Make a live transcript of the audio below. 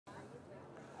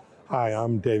Hi,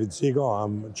 I'm David Siegel.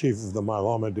 I'm Chief of the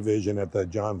Myeloma Division at the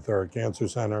John Thurr Cancer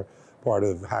Center, part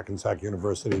of Hackensack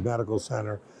University Medical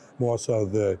Center. I'm also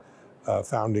the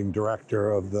founding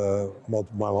director of the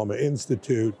Multiple Myeloma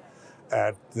Institute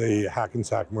at the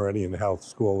Hackensack Meridian Health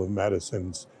School of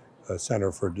Medicine's Center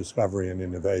for Discovery and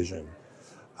Innovation.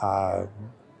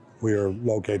 We are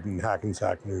located in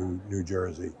Hackensack, New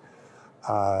Jersey.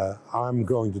 I'm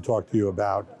going to talk to you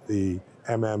about the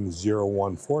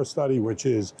MM014 study, which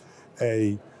is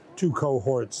a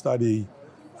two-cohort study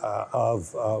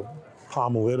of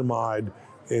pomalidomide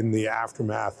in the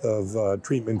aftermath of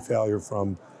treatment failure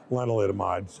from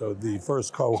lenalidomide. So the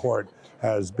first cohort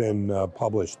has been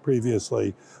published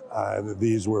previously.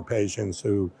 These were patients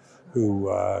who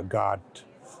got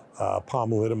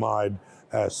pomalidomide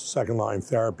as second-line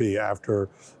therapy after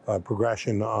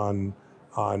progression on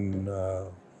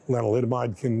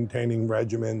lenalidomide-containing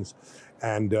regimens.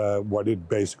 And what it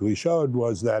basically showed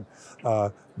was that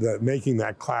making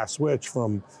that class switch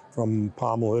from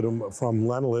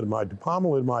lenalidomide to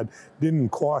pomalidomide didn't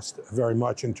cost very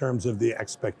much in terms of the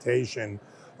expectation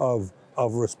of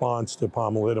response to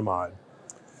pomalidomide.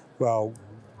 Well,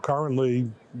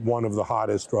 currently one of the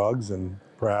hottest drugs, and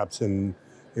perhaps in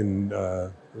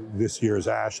this year's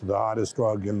ASH, the hottest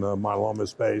drug in the myeloma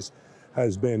space,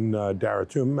 has been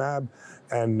daratumumab.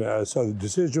 And so the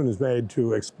decision was made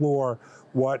to explore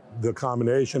what the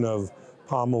combination of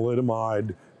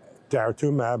pomalidomide,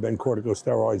 daratumumab, and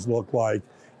corticosteroids look like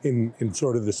in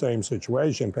sort of the same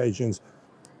situation, patients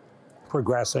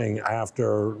progressing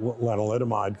after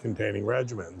lenalidomide-containing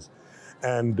regimens.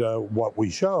 And what we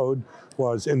showed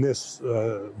was in this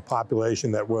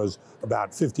population that was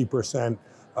about 50%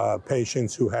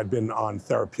 patients who had been on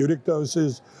therapeutic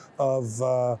doses of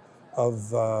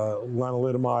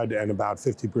lenalidomide and about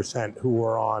 50% who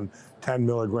were on 10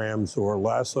 milligrams or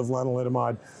less of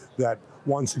lenalidomide, that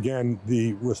once again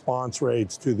the response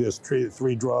rates to this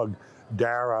three-drug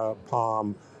Dara,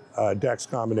 POM, Dex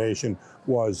combination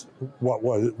was what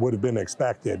would have been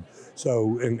expected.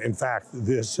 So in fact,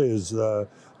 this is the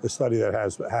study that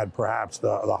has had perhaps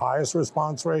the highest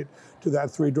response rate to that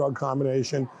three-drug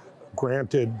combination.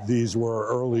 Granted, these were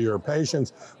earlier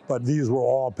patients, but these were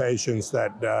all patients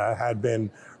that had been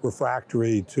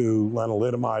refractory to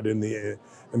lenalidomide in the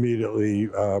immediately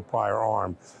prior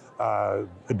arm.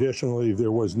 Additionally,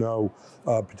 there was no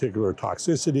particular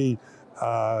toxicity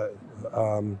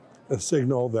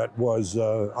signal that was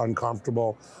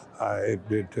uncomfortable.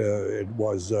 It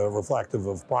was reflective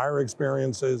of prior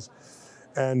experiences.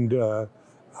 And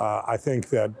I think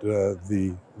that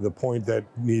the point that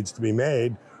needs to be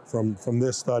made from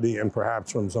this study and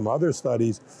perhaps from some other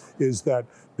studies is that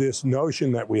this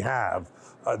notion that we have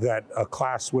that a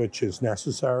class switch is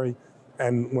necessary.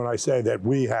 And when I say that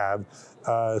we have,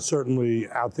 certainly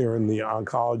out there in the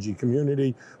oncology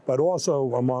community, but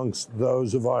also amongst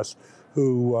those of us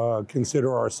who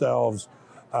consider ourselves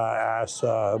as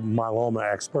myeloma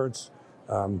experts,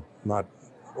 not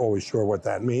always sure what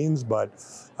that means, but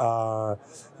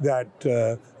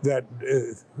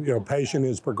patient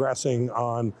is progressing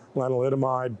on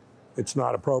lenalidomide, it's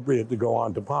not appropriate to go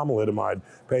on to pomalidomide.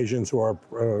 Patients who are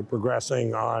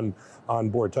progressing on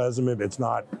bortezomib, it's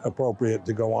not appropriate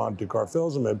to go on to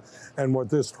carfilzomib. And what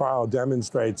this trial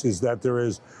demonstrates is that there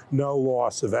is no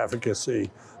loss of efficacy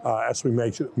as we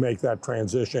make that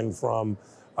transition from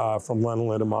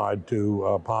lenalidomide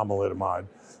to pomalidomide.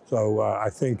 So I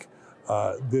think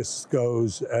this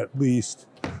goes at least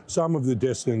some of the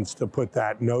distance to put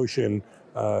that notion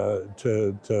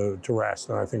to rest,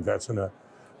 and I think that's a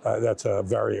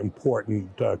very important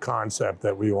concept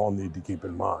that we all need to keep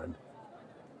in mind.